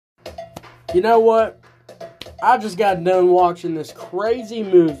You know what? I just got done watching this crazy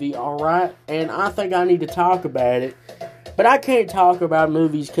movie, alright? And I think I need to talk about it. But I can't talk about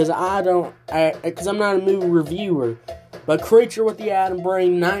movies because I'm not a movie reviewer. But Creature with the Atom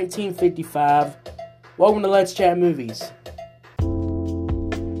Brain, 1955. Welcome to Let's Chat Movies.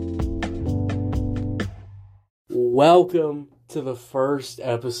 Welcome to the first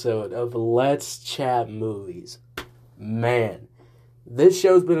episode of Let's Chat Movies. Man, this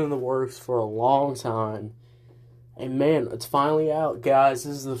show's been in the works for a long time. And man, it's finally out, guys.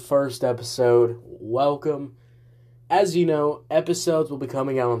 This is the first episode. Welcome. As you know, episodes will be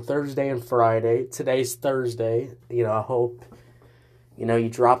coming out on Thursday and Friday. Today's Thursday. I hope, you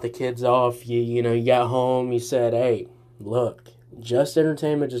dropped the kids off. You got home. You said, hey, look, Just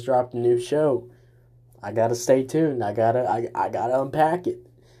Entertainment just dropped a new show. I gotta stay tuned. I gotta unpack it.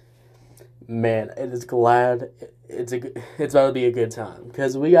 Man, it's about to be a good time.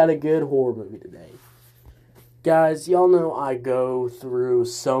 Because we got a good horror movie today. Guys, y'all know I go through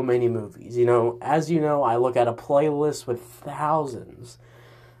so many movies. As you know, I look at a playlist with thousands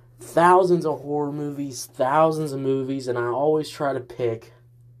of horror movies, thousands of movies, and I always try to pick,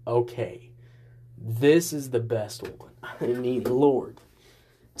 okay, this is the best one. I mean, Lord.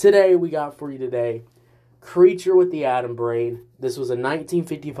 Today, we got for you today, Creature with the Atom Brain. This was a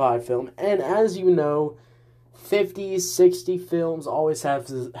 1955 film, and as you know, 50s, 60s films always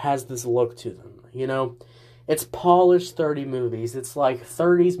has this look to them, It's polished 30 movies. It's like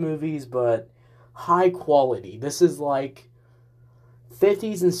 30s movies, but high quality. This is like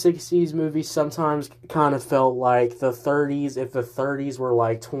 50s and 60s movies sometimes kind of felt like the 30s, if the 30s were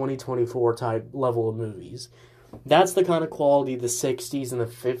like 2024 type level of movies. That's the kind of quality the 60s and the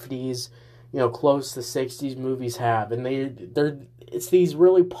 50s, close to 60s movies have. And it's these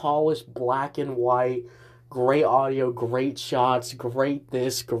really polished black and white, great audio, great shots, great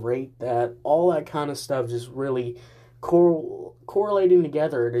this, great that, all that kind of stuff just really correlating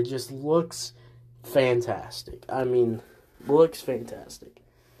together, and it just looks fantastic. Looks fantastic.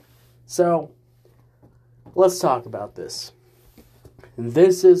 So, let's talk about this.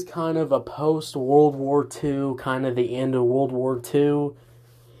 This is kind of a post-World War II, kind of the end of World War II.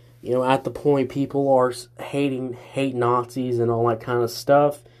 At the point people are hate Nazis and all that kind of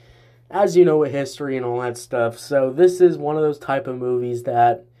stuff. As you know, with history and all that stuff. So this is one of those type of movies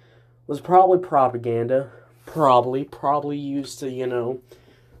that was probably propaganda. Probably used to,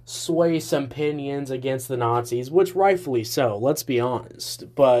 sway some opinions against the Nazis, which rightfully so, let's be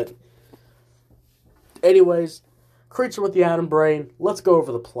honest. But anyways, Creature with the Atom Brain, let's go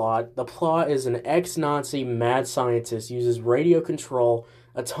over the plot. The plot is an ex-Nazi mad scientist uses radio control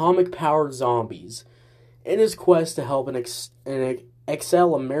atomic-powered zombies in his quest to help an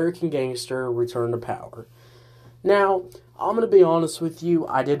excel American gangster return to power. Now, I'm going to be honest with you,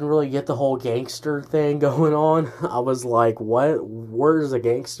 I didn't really get the whole gangster thing going on. I was like, what? Where's a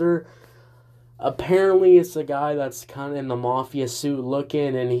gangster? Apparently, it's a guy that's kind of in the mafia suit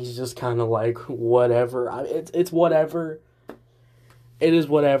looking, and he's just kind of like, whatever. It's whatever. It is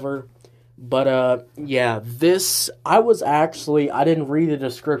whatever. But, yeah, I didn't read the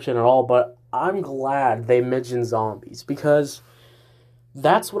description at all, but I'm glad they mentioned zombies, because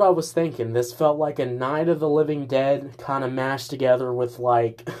that's what I was thinking. This felt like a Night of the Living Dead kind of mashed together with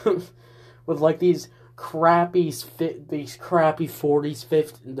like, these crappy 40s,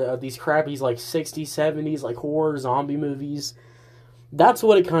 50s, these crappy like 60s, 70s like horror zombie movies. That's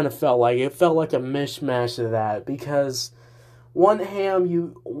what it kind of felt like. It felt like a mishmash of that, because one hand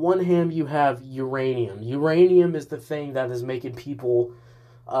you have uranium. Uranium is the thing that is making people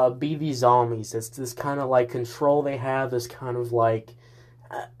be these zombies. It's this kind of like control they have. This kind of like,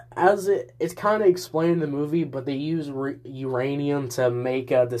 it's kind of explained in the movie, but they use uranium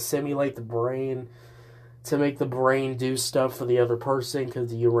to simulate the brain, to make the brain do stuff for the other person, because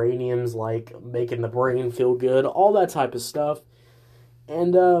the uranium's like making the brain feel good, all that type of stuff.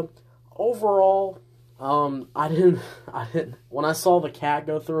 And overall, I didn't. When I saw the cat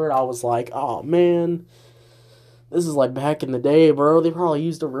go through it, I was like, oh man, this is like back in the day, bro. They probably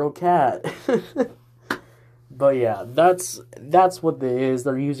used a real cat. But yeah, that's what it is.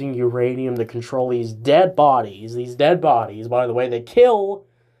 They're using uranium to control these dead bodies. These dead bodies, by the way, they kill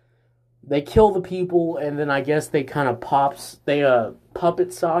the people, and then I guess they kind of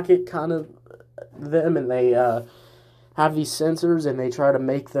puppet socket kind of them, and they have these sensors, and they try to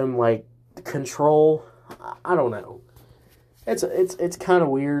make them like control. I don't know. It's kind of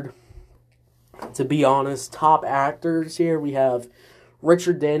weird, to be honest. Top actors here, we have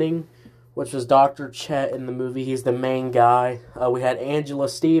Richard Denning, which was Dr. Chet in the movie. He's the main guy. We had Angela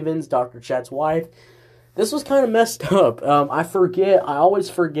Stevens, Dr. Chet's wife. This was kind of messed up. I always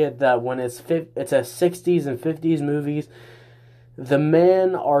forget that when it's a 60s and 50s movies, the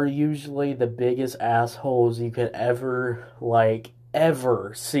men are usually the biggest assholes you could ever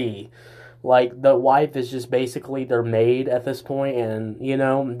see. Like, the wife is just basically their maid at this point,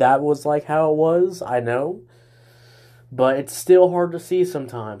 and, that was, like, how it was, I know. But it's still hard to see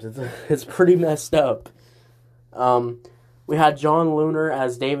sometimes. It's pretty messed up. We had John Luner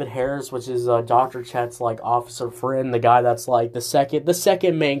as David Harris, which is Dr. Chet's, like, officer friend, the guy that's, like, the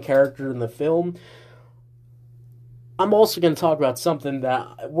second main character in the film. I'm also going to talk about something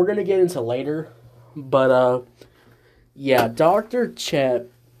that we're going to get into later, but, yeah, Dr. Chet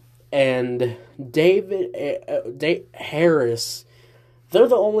and David Harris, they're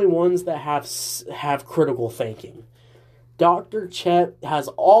the only ones that have critical thinking. Dr. Chet has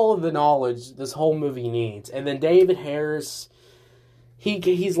all of the knowledge this whole movie needs, and then David Harris,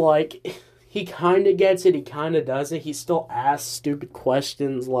 he's like, he kind of gets it, he kind of doesn't. He still asks stupid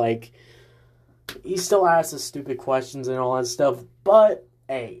questions, he still asks stupid questions and all that stuff, but,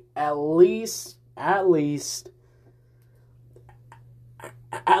 hey, at least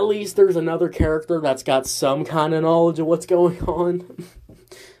there's another character that's got some kind of knowledge of what's going on.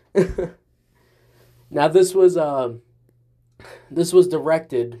 Now, this was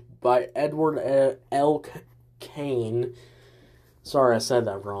directed by Edward L. Kane. Sorry I said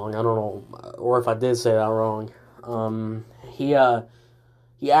that wrong. I don't know, or if I did say that wrong. He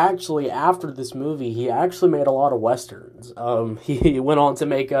actually, after this movie, he actually made a lot of westerns. He went on to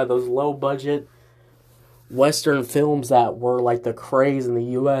make those low-budget Western films that were like the craze in the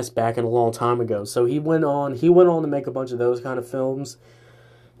U.S. back in a long time ago. So he went on to make a bunch of those kind of films.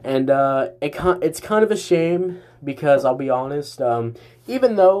 And it's kind of a shame because I'll be honest,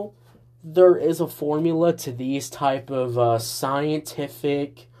 even though there is a formula to these type of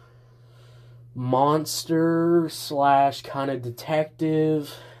scientific monster / kind of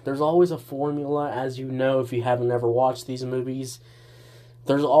detective, there's always a formula, as you know if you haven't ever watched these movies.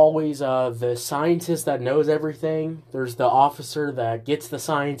 There's always the scientist that knows everything. There's the officer that gets the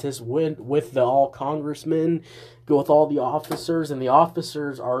scientist with the all congressmen, go with all the officers, and the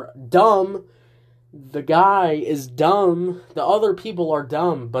officers are dumb. The guy is dumb. The other people are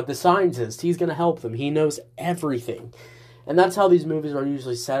dumb, but the scientist, he's going to help them. He knows everything. And that's how these movies are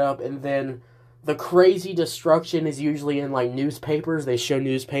usually set up. And then the crazy destruction is usually in, like, newspapers. They show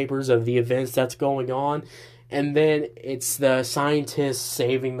newspapers of the events that's going on. And then it's the scientists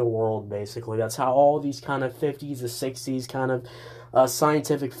saving the world, basically. That's how all these kind of 50s to 60s kind of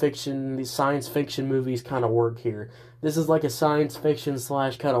scientific fiction, these science fiction movies kind of work here. This is like a science fiction /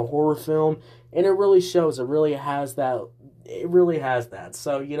 kind of horror film, and it really shows. It really has that.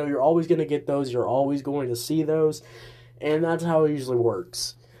 So, you're always going to get those. You're always going to see those. And that's how it usually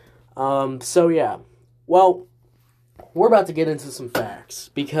works. So, yeah. Well, we're about to get into some facts,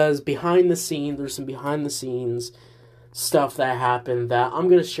 because there's some behind the scenes stuff that happened that I'm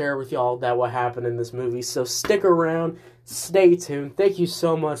going to share with y'all that what happened in this movie. So stick around, stay tuned. Thank you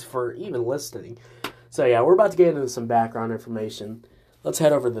so much for even listening. So yeah, we're about to get into some background information. Let's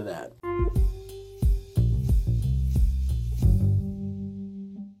head over to that.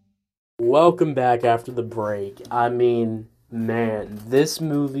 Welcome back after the break. I mean, man, this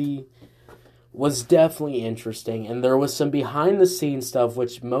movie was definitely interesting, and there was some behind-the-scenes stuff,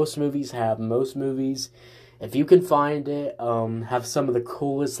 which most movies have. Most movies, if you can find it, have some of the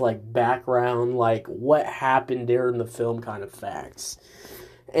coolest, like, background, like, what happened during the film kind of facts.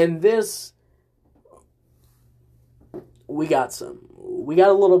 And this, we got a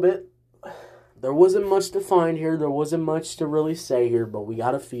little bit. There wasn't much to find here. There wasn't much to really say here, but we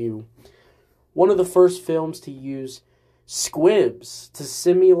got a few. One of the first films to use squibs to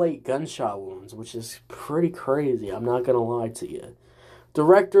simulate gunshot wounds, which is pretty crazy, I'm not going to lie to you.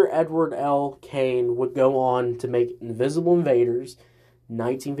 Director Edward L. Kane would go on to make Invisible Invaders,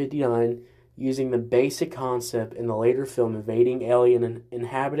 1959, using the basic concept in the later film Invading Alien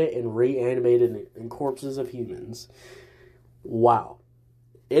Inhabited and Reanimated in Corpses of Humans. Wow.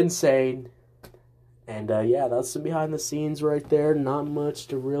 Insane. And yeah, that's some behind the scenes right there. Not much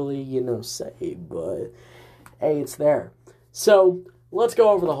to really, say, but hey, it's there. So, let's go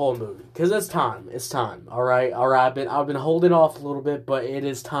over the whole movie, because it's time. It's time. All right. I've been holding off a little bit, but it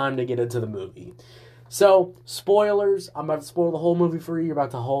is time to get into the movie. So, spoilers. I'm about to spoil the whole movie for you. You're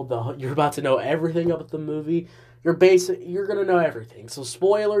about to know everything about the movie. You're gonna know everything. So,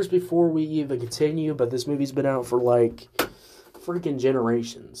 spoilers before we even continue. But this movie's been out for like freaking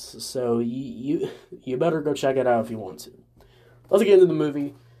generations. So you better go check it out if you want to. Let's get into the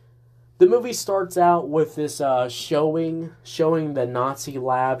movie. the movie starts out with this showing the Nazi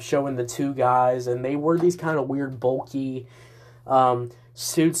lab, showing the two guys, and they wear these kind of weird bulky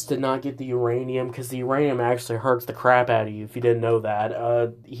suits to not get the uranium, because the uranium actually hurts the crap out of you if you didn't know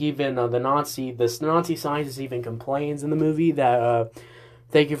that. Even the Nazi scientist even complains in the movie that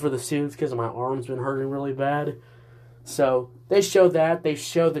thank you for the suits because my arm's been hurting really bad. So they show that. They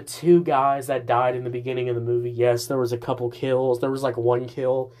show the two guys that died in the beginning of the movie. Yes, there was a couple kills. There was like one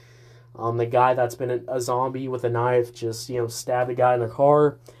kill. The guy that's been a zombie with a knife just, stabbed a guy in the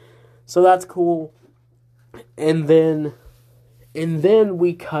car. So that's cool. And then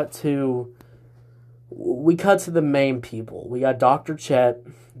we cut to the main people. We got Dr. Chet.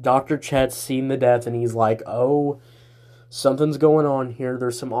 Dr. Chet's seen the death, and he's like, oh, something's going on here.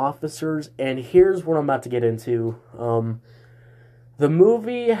 There's some officers, and here's what I'm about to get into. The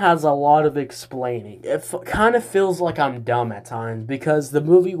movie has a lot of explaining. It kind of feels like I'm dumb at times, because the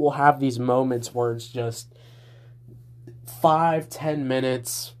movie will have these moments where it's just 5-10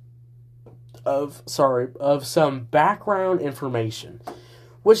 minutes of some background information,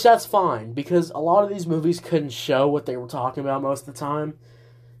 which that's fine, because a lot of these movies couldn't show what they were talking about most of the time,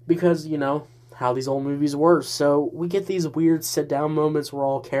 because, how these old movies were. So we get these weird sit-down moments where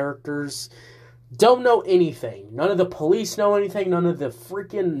all characters don't know anything. None of the police know anything. None of the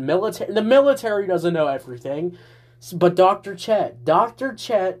freaking military. The military doesn't know everything. But Dr. Chet,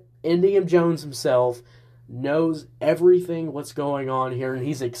 Indiana Jones himself, knows everything what's going on here, and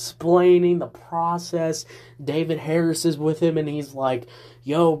he's explaining the process. David Harris is with him, and he's like,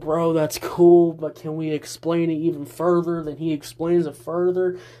 yo, bro, that's cool, but can we explain it even further? Then he explains it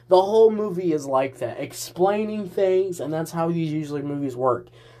further. The whole movie is like that, explaining things, and that's how these usually movies work.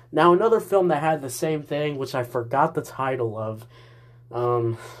 Now, another film that had the same thing, which I forgot the title of,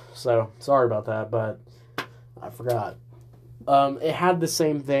 so sorry about that, but I forgot. It had the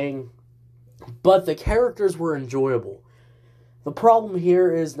same thing, but the characters were enjoyable. The problem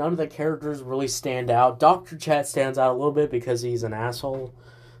here is none of the characters really stand out. Dr. Chet stands out a little bit because he's an asshole.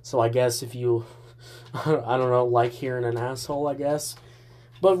 So I guess if you, I don't know, like hearing an asshole, I guess.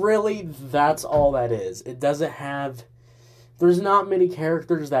 But really, that's all that is. It doesn't have, there's not many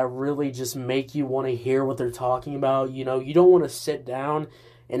characters that really just make you want to hear what they're talking about. You don't want to sit down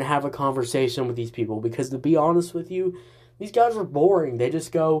and have a conversation with these people. Because to be honest with you, these guys are boring. They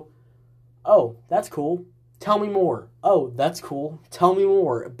just go, oh, that's cool. Tell me more. Oh, that's cool. Tell me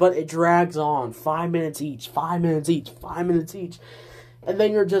more. But it drags on. 5 minutes each. 5 minutes each. 5 minutes each. And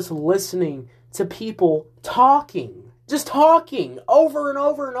then you're just listening to people talking. Just talking over and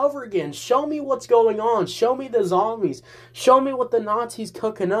over and over again. Show me what's going on. Show me the zombies. Show me what the Nazis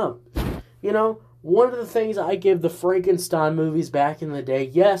cooking up. One of the things I give the Frankenstein movies back in the day,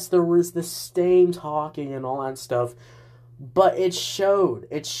 yes, there was the same talking and all that stuff. But it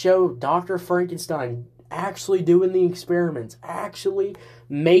showed Dr. Frankenstein actually doing the experiments, actually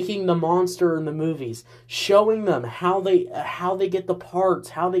making the monster in the movies, showing them how they get the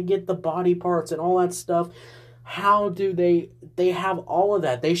parts, how they get the body parts and all that stuff. How do they have all of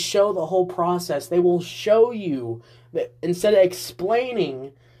that? They show the whole process. They will show you, instead of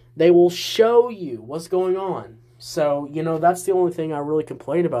explaining, they will show you what's going on. So, that's the only thing I really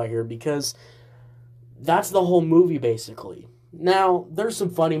complain about here, because that's the whole movie, basically. Now, there's some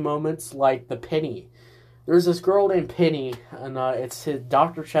funny moments, like the Penny. There's this girl named Penny, and it's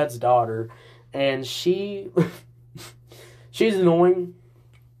Dr. Chet's daughter, and she's annoying,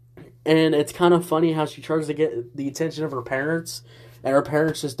 and it's kind of funny how she tries to get the attention of her parents, and her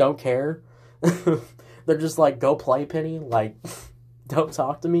parents just don't care. They're just like, go play, Penny, like, don't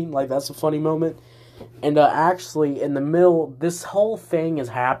talk to me, like, that's a funny moment. And actually, in the middle, this whole thing is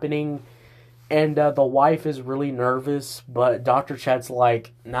happening, and the wife is really nervous, but Dr. Chet's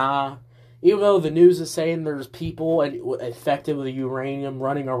like, nah. Even though the news is saying there's people affected with uranium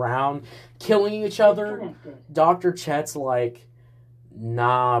running around, killing each other, Dr. Chet's like,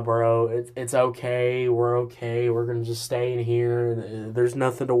 nah, bro, it's okay, we're gonna just stay in here, there's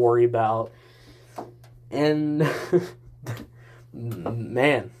nothing to worry about. And,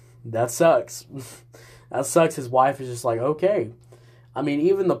 man, that sucks. That sucks. His wife is just like, okay. I mean,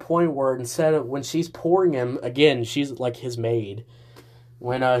 even the point where when she's pouring him, again, she's like his maid.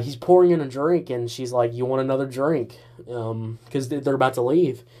 When he's pouring in a drink, and she's like, you want another drink? Because they're about to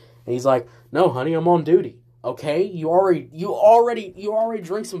leave. And he's like, no, honey, I'm on duty. Okay? You already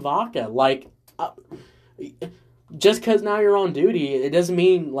drink some vodka. Like, just because now you're on duty, it doesn't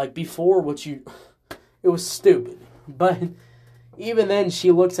mean, like, before it was stupid. But even then, she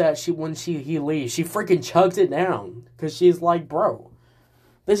looks at, when he leaves, she freaking chugs it down. Because she's like, bro,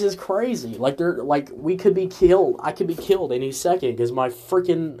 This is crazy. Like, we could be killed. I could be killed any second because my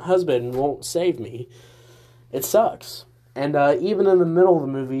freaking husband won't save me. It sucks. And even in the middle of the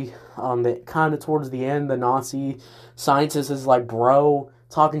movie, kind of towards the end, the Nazi scientist is like, bro,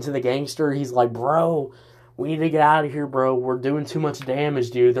 talking to the gangster. He's like, bro, we need to get out of here, bro. We're doing too much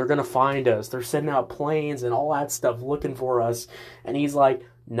damage, dude. They're going to find us. They're sending out planes and all that stuff looking for us. And he's like,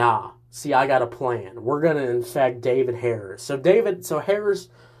 nah, see, I got a plan. We're going to infect David Harris. So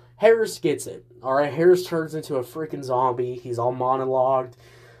Harris gets it. All right, Harris turns into a freaking zombie. He's all monologued.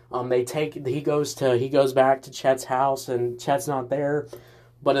 He goes back to Chet's house, and Chet's not there,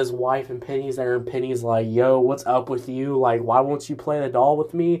 but his wife and Penny's there, and Penny's like, yo, what's up with you? Like, why won't you play the doll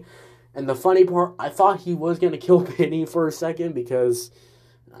with me? And the funny part, I thought he was going to kill Penny for a second, because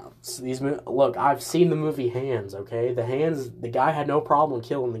look, I've seen the movie Hands, okay? The guy had no problem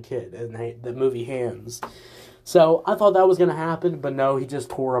killing the kid in the movie Hands. So I thought that was going to happen, but no, he just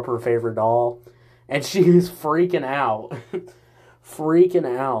tore up her favorite doll, and she was freaking out. Freaking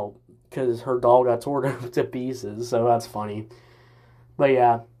out because her doll got torn up to pieces, so that's funny. But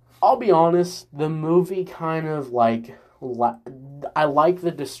yeah, I'll be honest, the movie kind of like, I like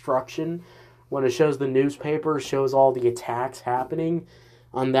the destruction when it shows the newspaper, shows all the attacks happening.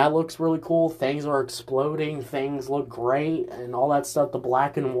 That looks really cool. Things are exploding, things look great, and all that stuff. The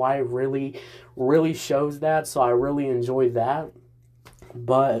black and white really, really shows that, so I really enjoyed that.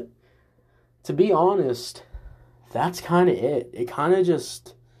 But to be honest, that's kind of it. It kind of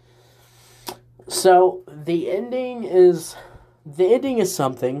just... So, the ending is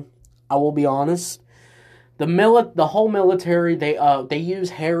something, I will be honest. The whole military, they use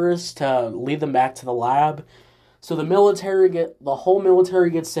Harris to lead them back to the lab. So the whole military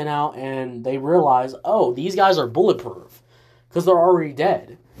gets sent out, and they realize, oh, these guys are bulletproof, because they're already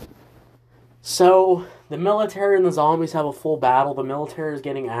dead. So, the military and the zombies have a full battle. The military is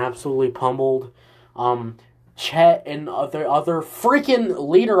getting absolutely pummeled. Chet and other freaking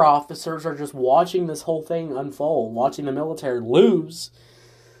leader officers are just watching this whole thing unfold, watching the military lose.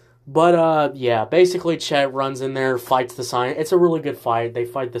 But, yeah, basically Chet runs in there, fights the scientist. It's a really good fight. They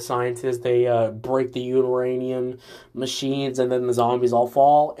fight the scientists, they break the uranium machines, and then the zombies all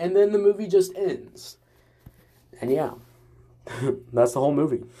fall, and then the movie just ends. And yeah, that's the whole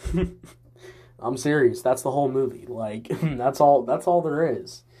movie. I'm serious, that's the whole movie. Like, that's all there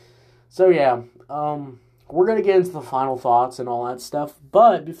is. So yeah, we're going to get into the final thoughts and all that stuff.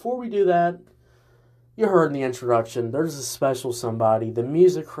 But before we do that, you heard in the introduction, there's a special somebody. The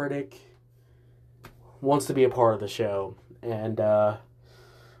music critic wants to be a part of the show. And,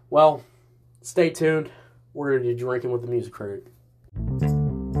 well, stay tuned. We're going to be drinking with the music critic.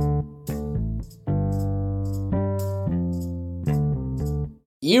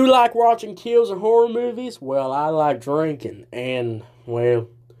 You like watching kills and horror movies? Well, I like drinking. And, well,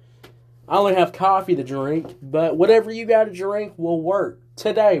 I only have coffee to drink, but whatever you got to drink will work.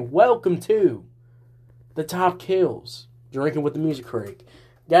 Today, welcome to the Top Kills, Drinking with the Music Critic.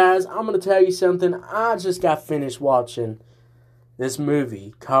 Guys, I'm going to tell you something. I just got finished watching this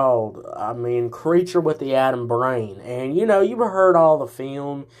movie called, Creature with the Atom Brain. And, you've heard all the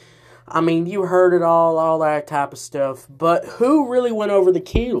film. You heard it all that type of stuff. But who really went over the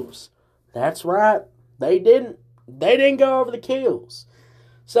kills? That's right. They didn't. They didn't go over the kills.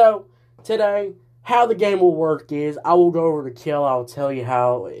 So, today, how the game will work is, I will go over the kill. I'll tell you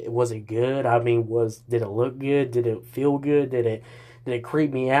how, was it good? Did it look good? Did it feel good? Did it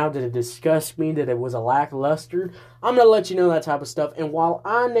creep me out? Did it disgust me? Was it lackluster? I'm going to let you know that type of stuff. And while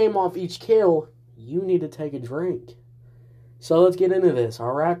I name off each kill, you need to take a drink. So let's get into this,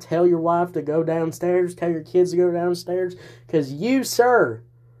 alright? Tell your wife to go downstairs. Tell your kids to go downstairs. Because you, sir,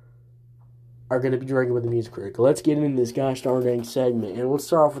 are going to be drinking with the music critic. Let's get into this gosh darn dang segment. And let's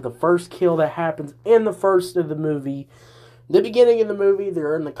start off with the first kill that happens in the first of the movie. The beginning of the movie,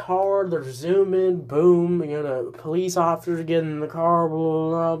 they're in the car, they're zooming, boom, the police officers get in the car, blah,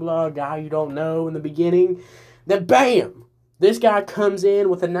 blah, blah, guy you don't know in the beginning. Then bam! This guy comes in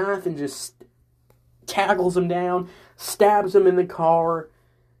with a knife and just tackles him down, stabs him in the car,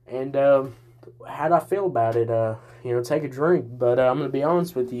 and how'd I feel about it? Take a drink. But I'm going to be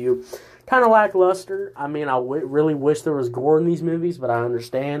honest with you, kind of lackluster. I really wish there was gore in these movies, but I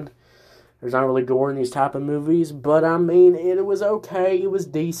understand there's not really gore in these type of movies. But it was okay. It was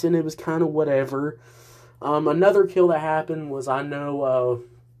decent. It was kind of whatever. Another kill that happened was,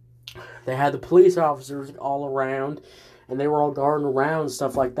 they had the police officers all around, and they were all guarding around and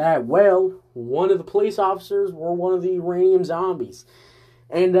stuff like that. Well, one of the police officers were one of the uranium zombies.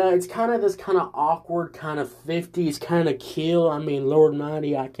 And it's kind of this kind of awkward, kind of 50s kind of kill. Lord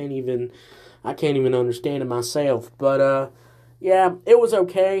mighty, I can't even understand it myself. But yeah, it was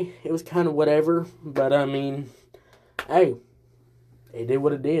okay. It was kind of whatever, but I mean, hey, it did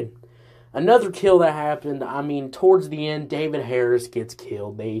what it did. Another kill that happened, I mean, towards the end, David Harris gets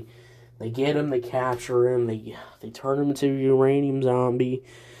killed. They get him, they capture him, they turn him into a uranium zombie.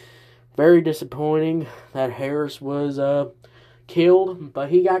 Very disappointing that Harris was killed, but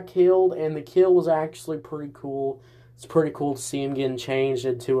he got killed, and the kill was actually pretty cool. It's pretty cool to see him getting changed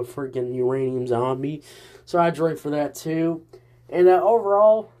into a freaking uranium zombie. So I drink for that too. And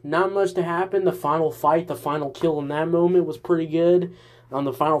overall, not much to happen. The final fight, the final kill in that moment was pretty good.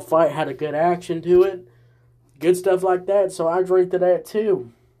 The final fight had a good action to it. Good stuff like that. So I drink to that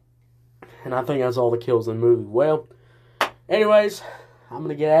too. And I think that's all the kills in the movie. Well, anyways, I'm going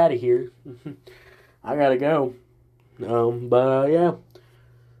to get out of here. I got to go. Yeah.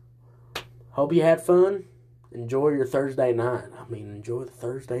 Hope you had fun. Enjoy your Thursday night. I mean, enjoy the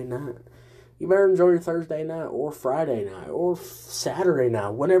Thursday night. You better enjoy your Thursday night or Friday night or Saturday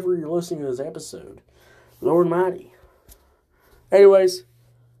night, whenever you're listening to this episode. Lord Mighty. Anyways,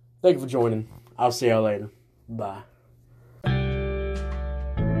 thank you for joining. I'll see y'all later. Bye.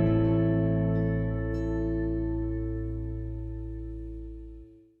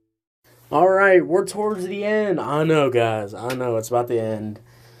 Alright, we're towards the end. I know, guys. I know, it's about the end.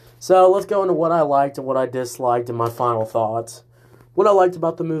 So, let's go into what I liked and what I disliked and my final thoughts. What I liked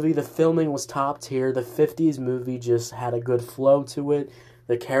about the movie, the filming was top tier. The 50s movie just had a good flow to it.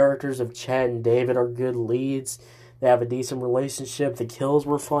 The characters of Chet and David are good leads. They have a decent relationship. The kills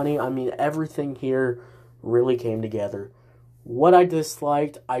were funny. I mean, everything here really came together. What I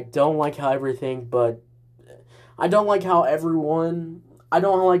disliked, I don't like how everyone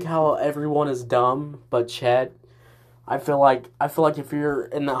is dumb, but Chet. I feel like if you're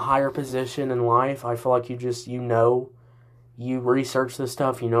in a higher position in life, I feel like you research this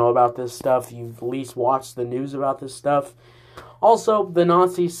stuff, you know about this stuff, you've at least watched the news about this stuff. Also, the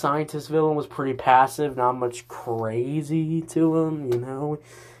Nazi scientist villain was pretty passive, not much crazy to him, you know.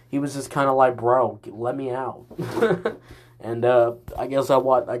 He was just kind of like, bro, let me out. And I guess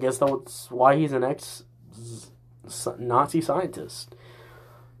that's why he's an ex-Nazi scientist.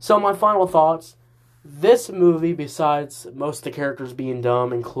 So my final thoughts. This movie, besides most of the characters being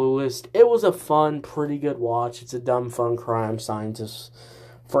dumb and clueless, it was a fun, pretty good watch. It's a dumb, fun crime scientist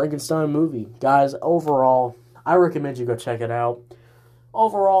Frankenstein movie. Guys, overall, I recommend you go check it out.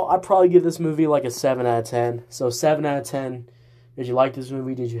 Overall, I'd probably give this movie like a 7 out of 10. So 7 out of 10. Did you like this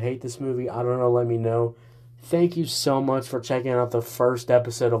movie? Did you hate this movie? I don't know. Let me know. Thank you so much for checking out the first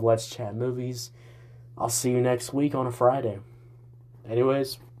episode of Let's Chat Movies. I'll see you next week on a Friday.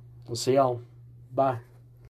 Anyways, we'll see y'all. Bye.